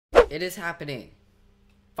It is happening.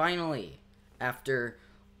 Finally, after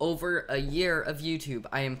over a year of YouTube,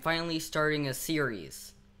 I am finally starting a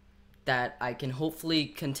series that I can hopefully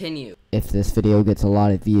continue. If this video gets a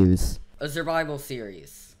lot of views. A survival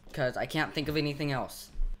series, because I can't think of anything else.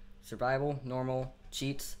 Survival, normal,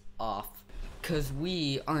 cheats, off. Because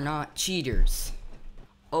we are not cheaters.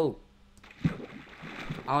 Oh.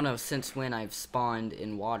 I don't know since when I've spawned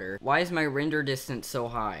in water. Why is my render distance so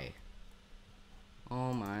high?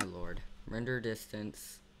 Oh my lord. Render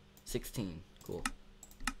distance 16. Cool.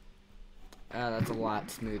 That's a lot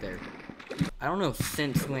smoother. I don't know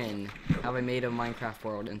since when have I made a Minecraft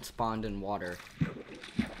world and spawned in water.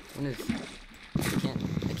 When is...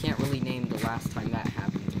 I can't really name the last time that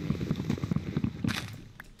happened to me.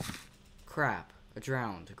 Crap. I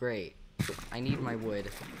drowned. Great. I need my wood.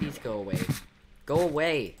 Please go away. Go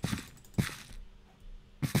away!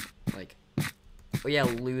 Like... Oh yeah,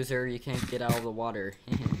 loser. You can't get out of the water.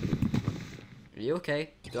 Are you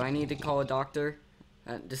okay? Do I need to call a doctor?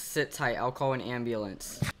 Just sit tight. I'll call an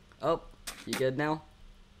ambulance. Oh, you good now?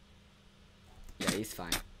 Yeah, he's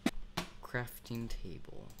fine. Crafting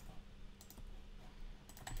table.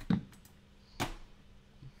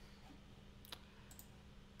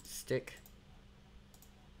 Stick.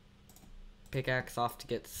 Pickaxe off to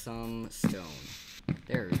get some stone.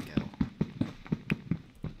 There we go.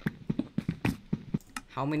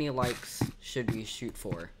 How many likes should we shoot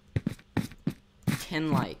for?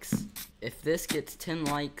 10 likes. If this gets 10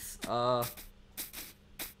 likes,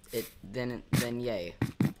 then yay.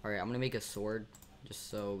 Alright, I'm gonna make a sword just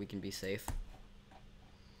so we can be safe.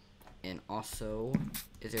 And also,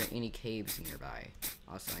 is there any caves nearby?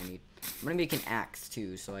 Also, I'm gonna make an axe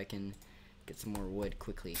too so I can get some more wood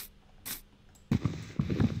quickly. I'm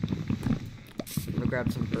gonna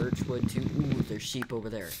grab some birch wood too. Ooh, there's sheep over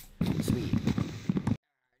there. Sweet.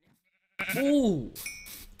 Ooh!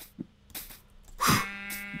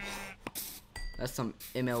 That's some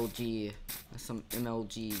MLG. That's some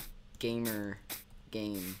MLG gamer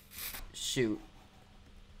game. Shoot.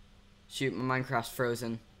 Shoot, my Minecraft's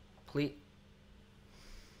frozen. Please.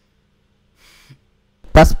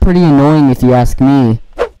 That's pretty annoying if you ask me.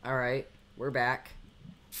 Alright, we're back.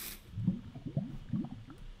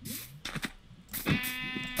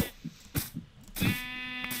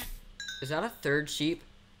 Is that a third sheep?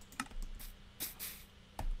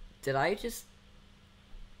 Did I just...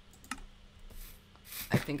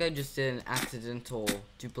 I think I just did an accidental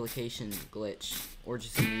duplication glitch, or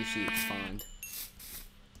just a new sheep spawned.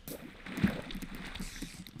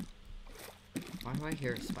 Why do I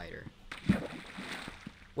hear a spider?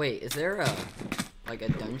 Wait, is there a, like a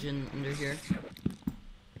dungeon under here?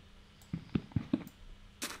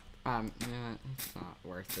 Yeah, it's not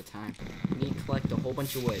worth the time. We need to collect a whole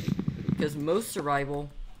bunch of wood. Because most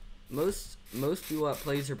survival, most people that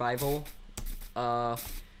play survival,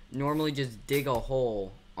 normally just dig a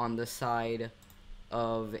hole on the side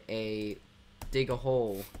of dig a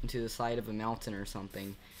hole into the side of a mountain or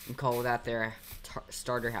something and call that their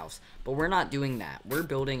starter house. But we're not doing that. We're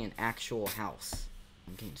building an actual house.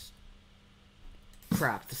 Okay,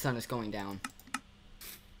 crap, the sun is going down.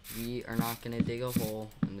 We are not gonna dig a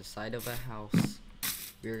hole on the side of a house.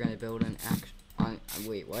 We're gonna build an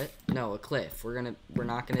wait, what? No, a cliff. We're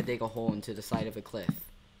not gonna dig a hole into the side of a cliff.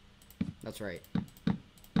 That's right.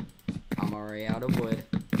 I'm already out of wood.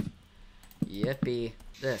 Yippee.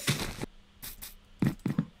 This.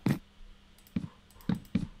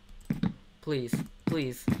 Please.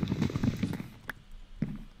 Please.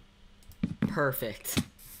 Perfect.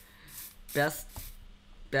 Best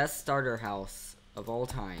starter house of all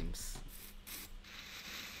times.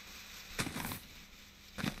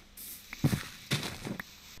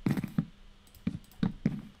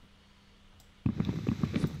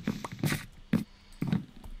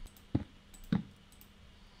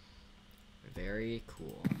 Very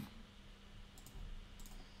cool.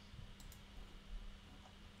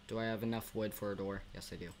 Do I have enough wood for a door?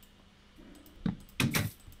 Yes, I do.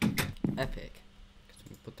 Epic. So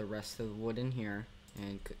we put the rest of the wood in here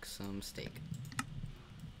and cook some steak.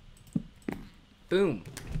 Boom!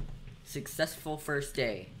 Successful first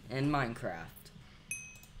day in Minecraft.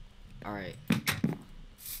 Alright.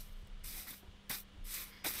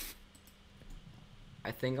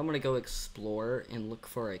 I think I'm gonna go explore and look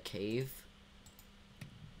for a cave.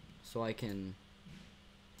 So I can...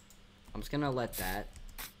 I'm just gonna let that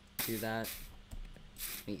do that.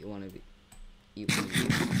 You wanna eat one of these.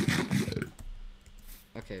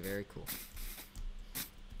 Okay, very cool.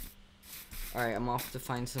 Alright, I'm off to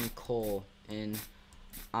find some coal and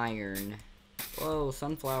iron. Whoa,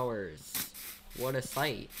 sunflowers. What a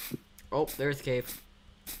sight. Oh, there's a cave.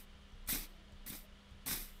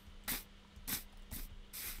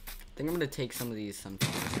 think I'm gonna take some of these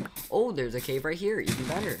sunflowers. Oh, there's a cave right here. Even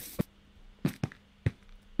better.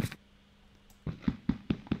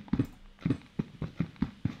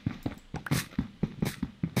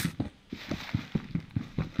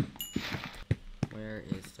 Where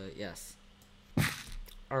is the... Yes.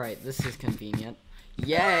 Alright, this is convenient.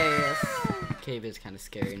 Yes! Cave is kind of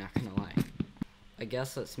scary, not gonna lie. I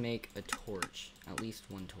guess let's make a torch. At least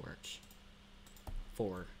one torch.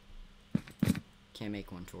 4. Can't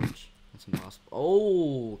make one torch. That's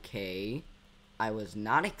impossible. Okay. I was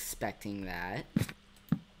not expecting that.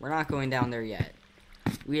 We're not going down there yet.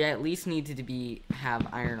 We at least need to have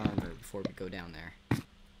iron armor before we go down there.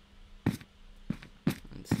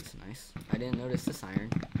 This is nice. I didn't notice this iron.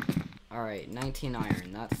 Alright, 19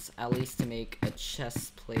 iron. That's at least to make a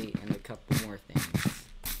chest plate and a couple more things.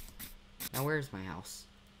 Now where's my house?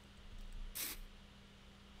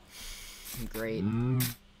 Great.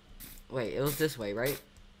 Wait, it was this way, right?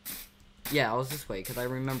 Yeah, it was this way, because I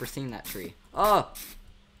remember seeing that tree. Oh!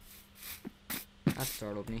 That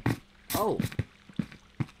startled me. Oh!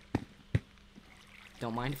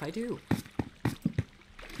 Don't mind if I do.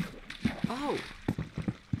 Oh!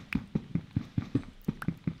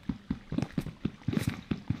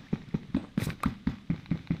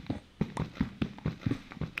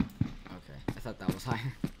 I thought that was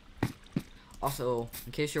iron. Also,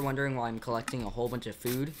 in case you're wondering why I'm collecting a whole bunch of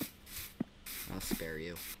food, I'll spare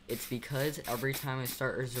you. It's because every time I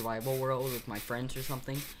start a survival world with my friends or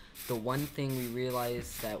something, the one thing we end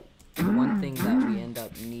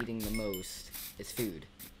up needing the most is food.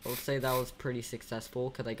 I would say that was pretty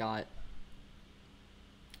successful because I got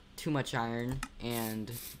too much iron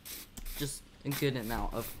and just a good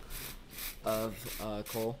amount of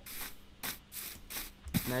coal.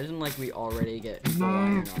 Imagine like we already get full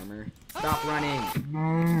iron armor. Stop running!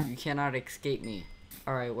 You cannot escape me.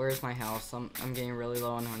 Alright, where's my house? I'm getting really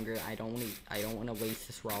low on hunger. I don't want to waste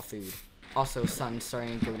this raw food. Also, sun's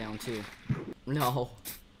starting to go down too. No.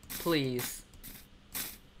 Please.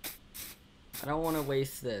 I don't want to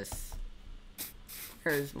waste this.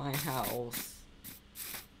 Where's my house?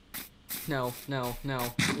 No, no, no.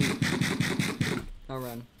 No,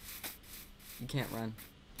 run. You can't run.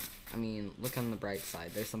 I mean, look on the bright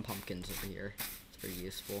side. There's some pumpkins over here. It's pretty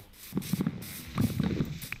useful.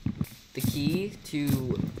 The key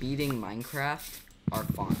to beating Minecraft are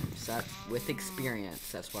farms. That's with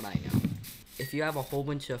experience. That's what I know. If you have a whole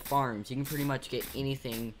bunch of farms, you can pretty much get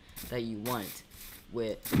anything that you want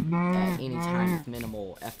at any time with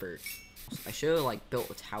minimal effort. I should have like built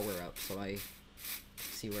a tower up so I could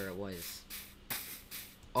see where it was.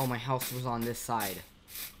 Oh, my house was on this side.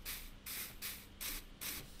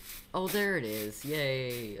 Oh, there it is.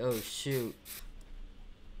 Yay. Oh, shoot.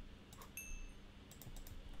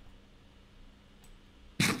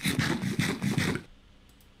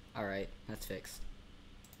 Alright, that's fixed.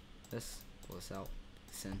 Pull this out.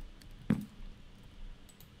 This in.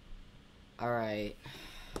 Alright.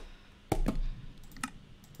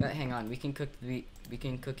 But hang on, we can cook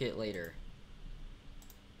it later.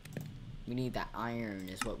 We need that iron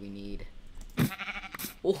is what we need.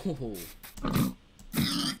 Oh.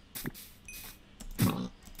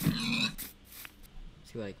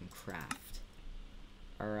 See what I can craft.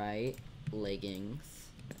 Alright, leggings.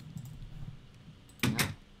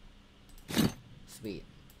 Sweet.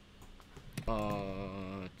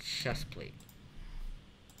 Chest plate.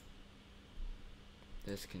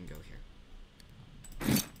 This can go here.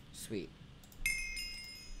 Sweet.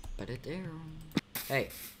 Put it down. Hey.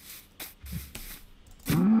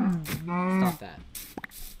 Stop that.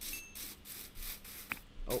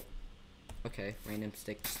 Oh. Okay, random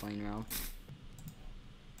stick just laying around.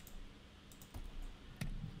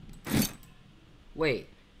 Wait.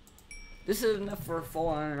 This is enough for full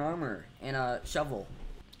iron armor and a shovel.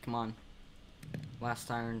 Come on.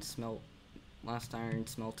 Last iron smelted.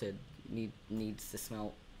 Needs to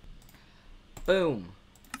smelt. Boom.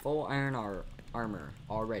 Full iron armor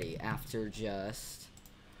already after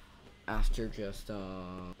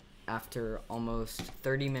almost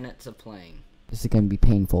 30 minutes of playing. This is gonna be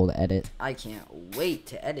painful to edit. I can't wait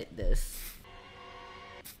to edit this.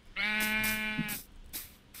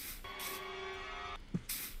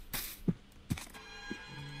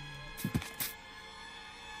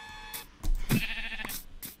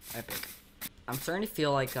 Epic. I'm starting to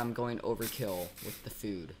feel like I'm going overkill with the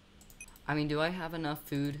food. I mean, do I have enough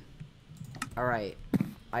food? Alright.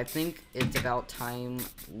 I think it's about time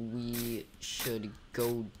we should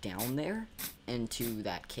go down there into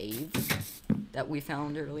that cave that we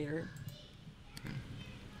found earlier.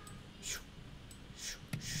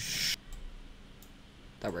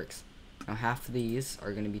 That works. Now half of these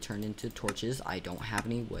are going to be turned into torches. I don't have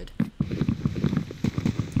any wood. Ow.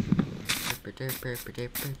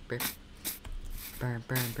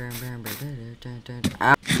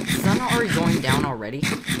 Is the sun already going down already?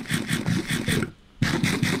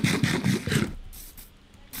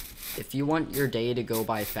 If you want your day to go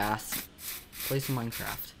by fast, play some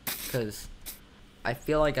Minecraft. Because I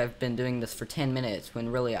feel like I've been doing this for 10 minutes when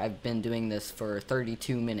really I've been doing this for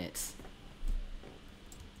 32 minutes.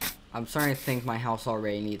 I'm starting to think my house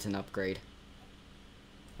already needs an upgrade.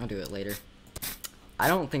 I'll do it later. I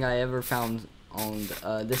don't think I ever found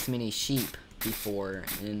this many sheep before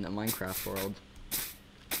in a Minecraft world.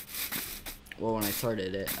 Well, when I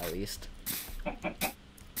started it, at least.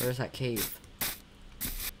 Where's that cave?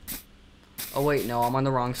 Oh wait, no, I'm on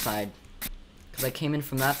the wrong side. Because I came in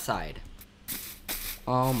from that side.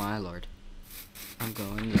 Oh my lord. I'm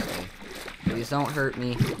going this way. Please don't hurt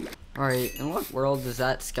me. Alright, in what world does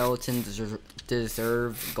that skeleton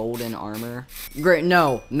deserve golden armor? Great,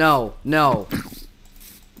 no, no, no.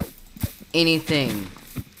 Anything.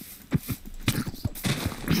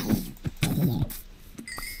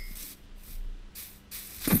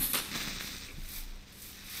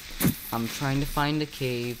 I'm trying to find a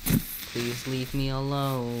cave. Please leave me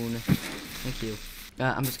alone. Thank you.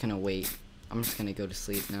 I'm just gonna wait. I'm just gonna go to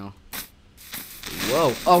sleep now.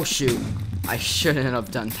 Whoa. Oh, shoot. I shouldn't have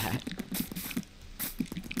done that.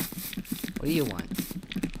 What do you want?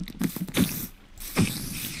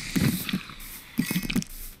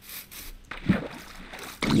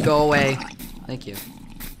 Go away. Thank you.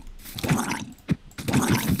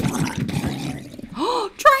 Oh,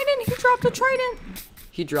 trident! He dropped a trident!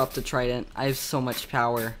 He dropped a trident. I have so much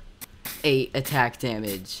power. 8 attack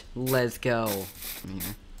damage. Let's go.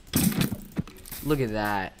 Here. Look at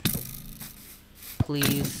that.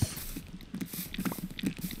 Please.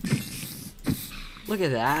 Look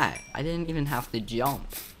at that. I didn't even have to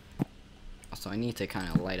jump. Also, I need to kind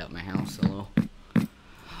of light up my house a little.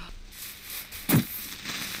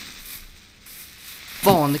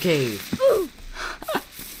 Fall in the cave.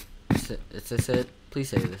 Is this it? Please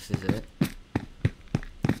say this is it.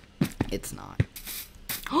 It's not.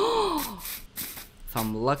 If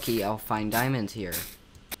I'm lucky, I'll find diamonds here.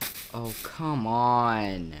 Oh, come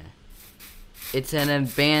on. It's an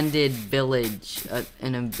abandoned village.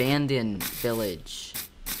 An abandoned village.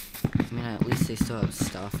 I mean, at least they still have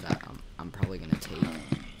stuff that I'm probably gonna take.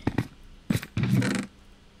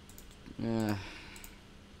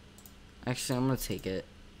 Actually, I'm gonna take it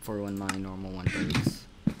for when my normal one breaks.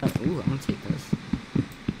 Ooh, I'm gonna take this.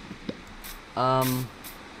 I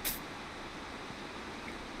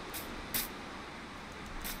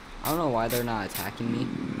don't know why they're not attacking me.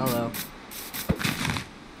 Hello.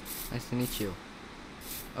 Nice to meet you.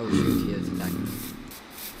 Oh shoot, he is attacking me.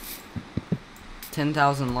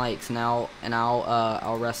 10,000 likes now, and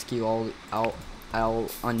I'll rescue I'll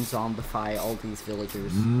unzombify all these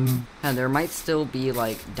villagers. And there might still be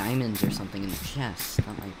like diamonds or something in the chest.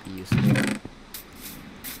 That might be useful.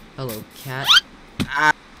 Hello, cat.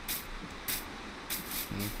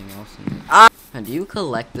 Anything else in there? And do you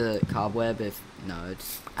collect the cobweb if... No,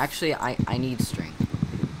 it's... Actually, I need string.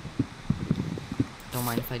 Don't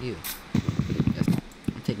mind if I do. Yes,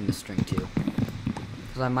 I'm taking the string too.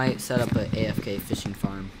 Because I might set up an AFK fishing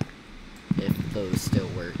farm. If those still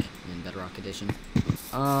work in Bedrock Edition.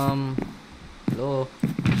 Hello?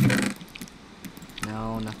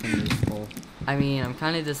 No, nothing useful. I mean, I'm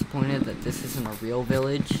kind of disappointed that this isn't a real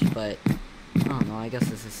village, but... I don't know, I guess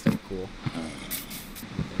this is still cool.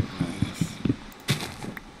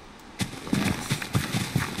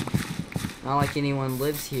 Not like anyone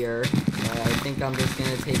lives here, but I think I'm just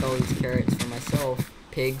gonna take all these carrots for myself.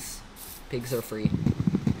 Pigs. Pigs are free.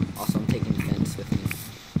 Also, I'm taking fence with me.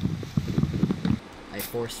 I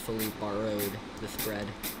forcefully borrowed this bread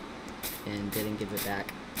and didn't give it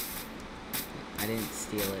back. I didn't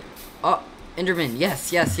steal it. Oh! Enderman!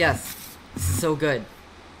 Yes, yes, yes! This is so good.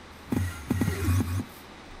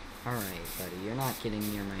 Alright, buddy. You're not getting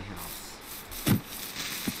near my house.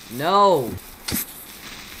 No!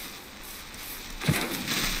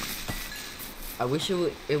 I wish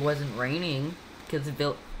it wasn't raining, because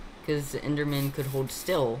the Enderman could hold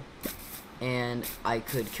still, and I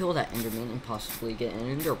could kill that Enderman and possibly get an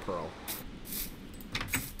Ender Pearl.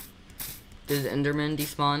 Does Enderman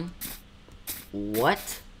despawn?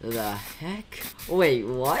 What the heck? Wait,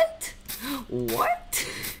 what? What?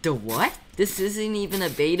 The what? This isn't even a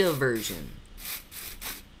beta version.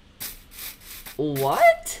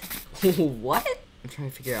 What? What? I'm trying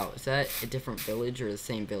to figure out, is that a different village or the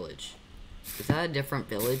same village? Is that a different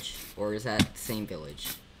village, or is that the same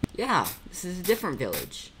village? Yeah, this is a different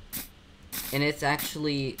village. And it's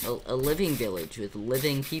actually a living village with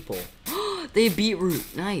living people. They have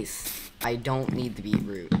beetroot. Nice. I don't need the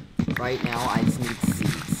beetroot. Right now, I just need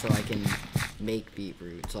seeds so I can make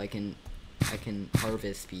beetroot. So I can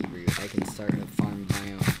harvest beetroot. I can start a farm of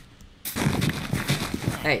my own.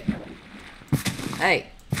 Hey. Hey.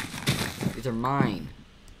 These are mine.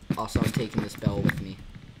 Also, I'm taking this bell with me.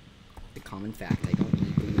 The common fact, I don't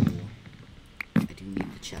need the wool. I do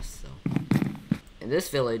need the chest, though. In this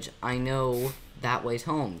village, I know that way's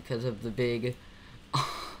home because of the big,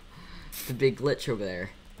 the big glitch over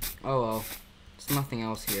there. Oh well, there's nothing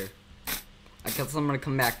else here. I guess I'm gonna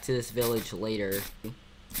come back to this village later.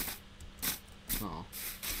 Oh.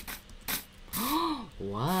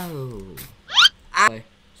 Whoa. I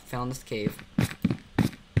found this cave.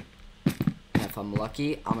 And if I'm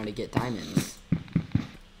lucky, I'm gonna get diamonds.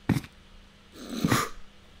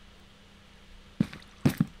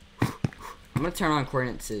 I'm gonna turn on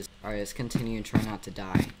coordinates. Alright, let's continue and try not to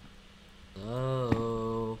die.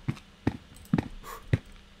 Oh.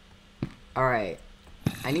 Alright.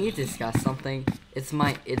 I need to discuss something. It's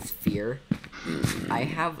fear. I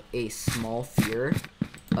have a small fear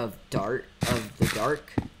of the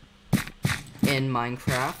dark in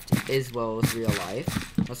Minecraft as well as real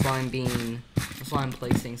life. That's why I'm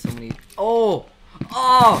placing so many. Oh!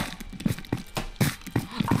 Oh!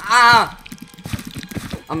 Ah!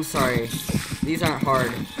 I'm sorry. These aren't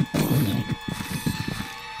hard.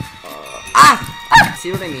 Ah!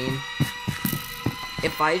 See what I mean?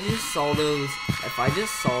 If I just saw those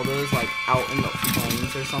like out in the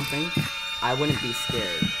plains or something, I wouldn't be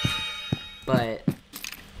scared. But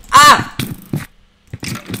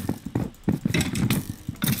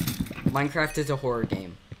Minecraft is a horror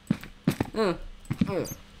game. Those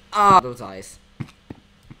eyes.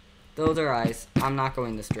 Those are eyes. I'm not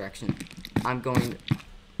going this direction. I'm going.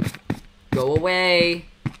 Go away.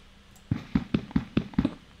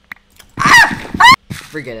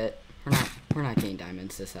 Forget it. We're not getting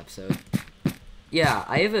diamonds this episode. Yeah,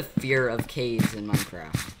 I have a fear of caves in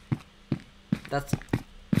Minecraft.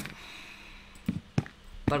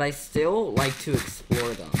 But I still like to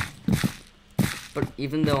explore them. But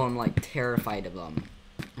even though I'm like terrified of them,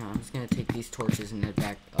 I'm just gonna take these torches and head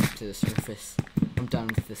back up to the surface. I'm done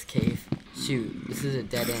with this cave. Shoot, this is a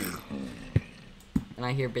dead end. And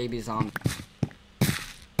I hear baby zombies.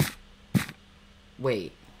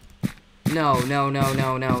 Wait. No.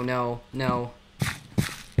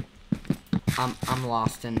 I'm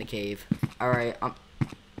lost in the cave. Alright,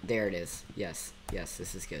 there it is. Yes,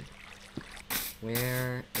 this is good.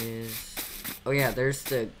 Where is... Oh yeah, there's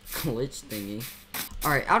the glitch thingy.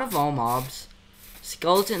 Alright, out of all mobs,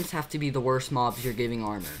 skeletons have to be the worst mobs you're giving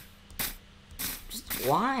armor. Just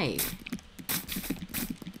why?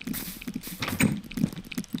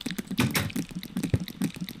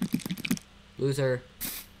 Loser.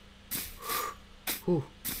 Whew.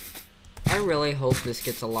 I really hope this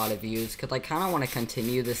gets a lot of views because I kind of want to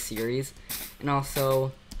continue this series, and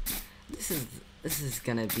also this is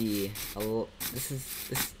gonna be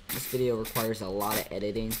this video requires a lot of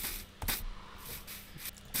editing.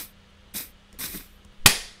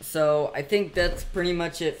 So I think that's pretty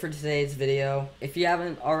much it for today's video. If you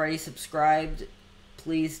haven't already subscribed,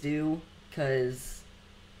 please do, because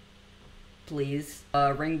please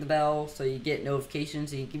ring the bell so you get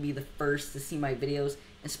notifications and you can be the first to see my videos,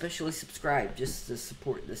 especially subscribe just to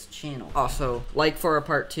support this channel. Also, like for a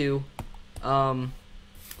part 2. I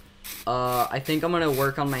think I'm gonna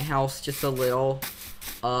work on my house just a little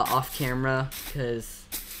off camera because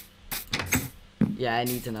yeah, it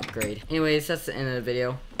needs an upgrade. Anyways, that's the end of the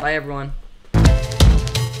video. Bye everyone.